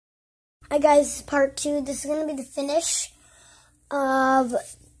Hi guys, this is part 2. This is going to be the finish of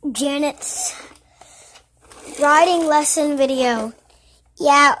Janet's riding lesson video.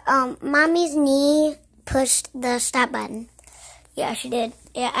 Yeah, Mommy's knee pushed the stop button. Yeah, she did.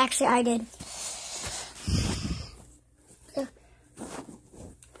 Yeah, actually I did.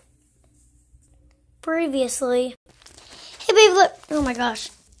 Previously. Hey baby, look. Oh my gosh.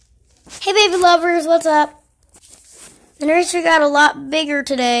 Hey baby lovers, what's up? The nursery got a lot bigger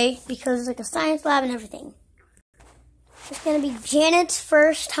today because it's like a science lab and everything. It's going to be Janet's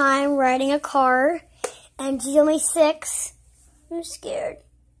first time riding a car, and she's only 6. I'm scared.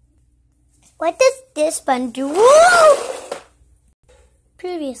 What does this button do? Whoa!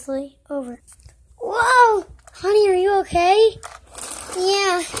 Previously, over. Whoa! Honey, are you okay?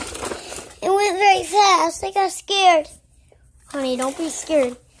 Yeah. It went very fast. I got scared. Honey, don't be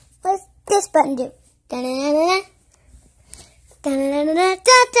scared. What's this button do? Da-da-da-da-da.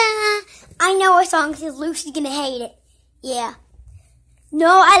 Da-da-da-da-da-da. I know a song because Lucy's gonna hate it. Yeah.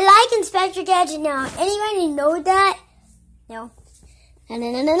 No, I like Inspector Gadget now. Anybody know that? No.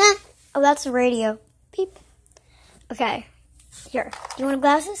 Da-da-da-da-da. Oh, that's the radio. Beep. Okay. Here. Do you want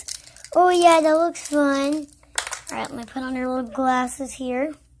glasses? Oh, yeah, that looks fun. Alright, let me put on your little glasses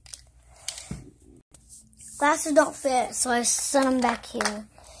here. Glasses don't fit, so I set them back here.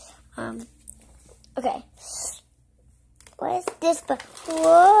 Okay. What is this button?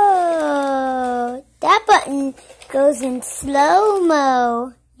 Whoa! That button goes in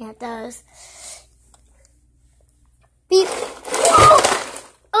slow-mo. Yeah, it does. Beep. Whoa!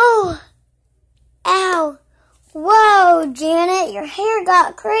 Oh! Ow! Whoa, Janet, your hair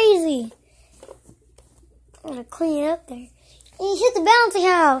got crazy. I'm gonna clean it up there. And you hit the bouncy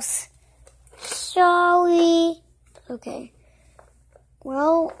house. Shall we? Okay.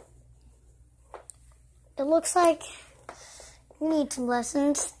 Well, it looks like we need some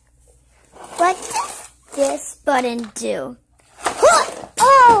lessons. What does this button do?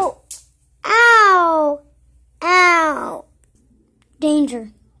 Oh! Ow! Ow!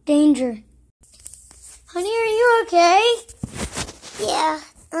 Danger. Danger. Honey, are you okay? Yeah.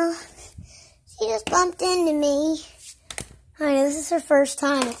 She just bumped into me. Honey, this is her first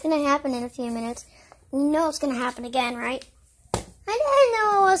time. It's going to happen in a few minutes. You know it's going to happen again, right? I didn't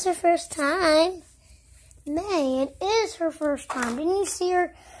know it was her first time. May, it is her first time. Didn't you see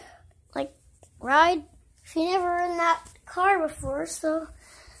her, like, ride? She never in that car before, so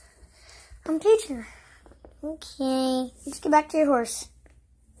I'm teaching her. Okay, let's get back to your horse.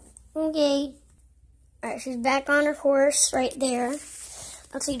 Okay. Alright, she's back on her horse right there.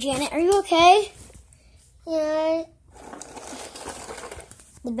 Let's see, Janet, are you okay? Yeah.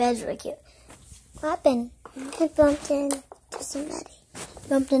 The bed's really cute. What happened? I bumped into somebody.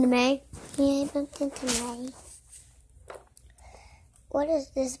 Bumped into May? Yeah, I bumped into May. What does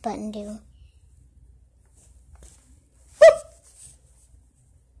this button do? Boop!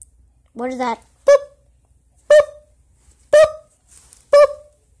 What is that? Boop! Boop! Boop! Boop!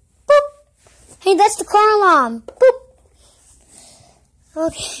 Boop! Hey, that's the car alarm. Boop!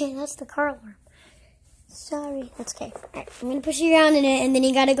 Okay, that's the car alarm. Sorry. That's okay. Alright, I'm going to push you around in it, and then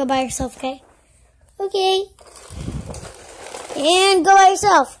you got to go by yourself, okay? Okay. And go by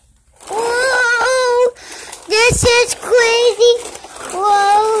yourself. Whoa! This is crazy.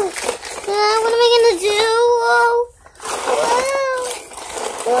 Whoa! What am I going to do? Whoa!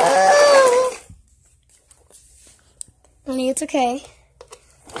 Whoa! Honey, it's okay.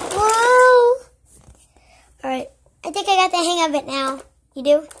 Whoa! Alright. I think I got the hang of it now. You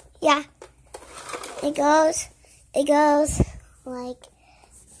do? Yeah. It goes like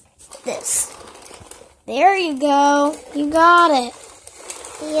this. There you go. You got it.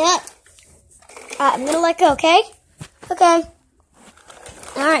 Yep. Alright, I'm gonna let go, okay? Okay.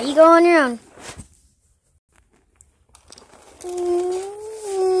 Alright, you go on your own.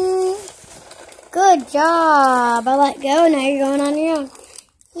 Good job. I let go, now you're going on your own.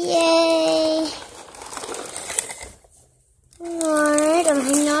 Yay. Alright, I'm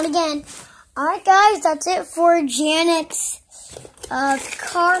hanging on again. Alright guys, that's it for Janet's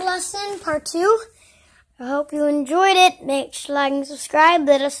car lesson, part 2. I hope you enjoyed it. Make sure to like and subscribe.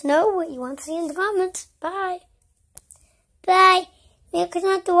 Let us know what you want to see in the comments. Bye. Bye. Milk is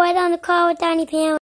not the white on the car with Tiny Pam.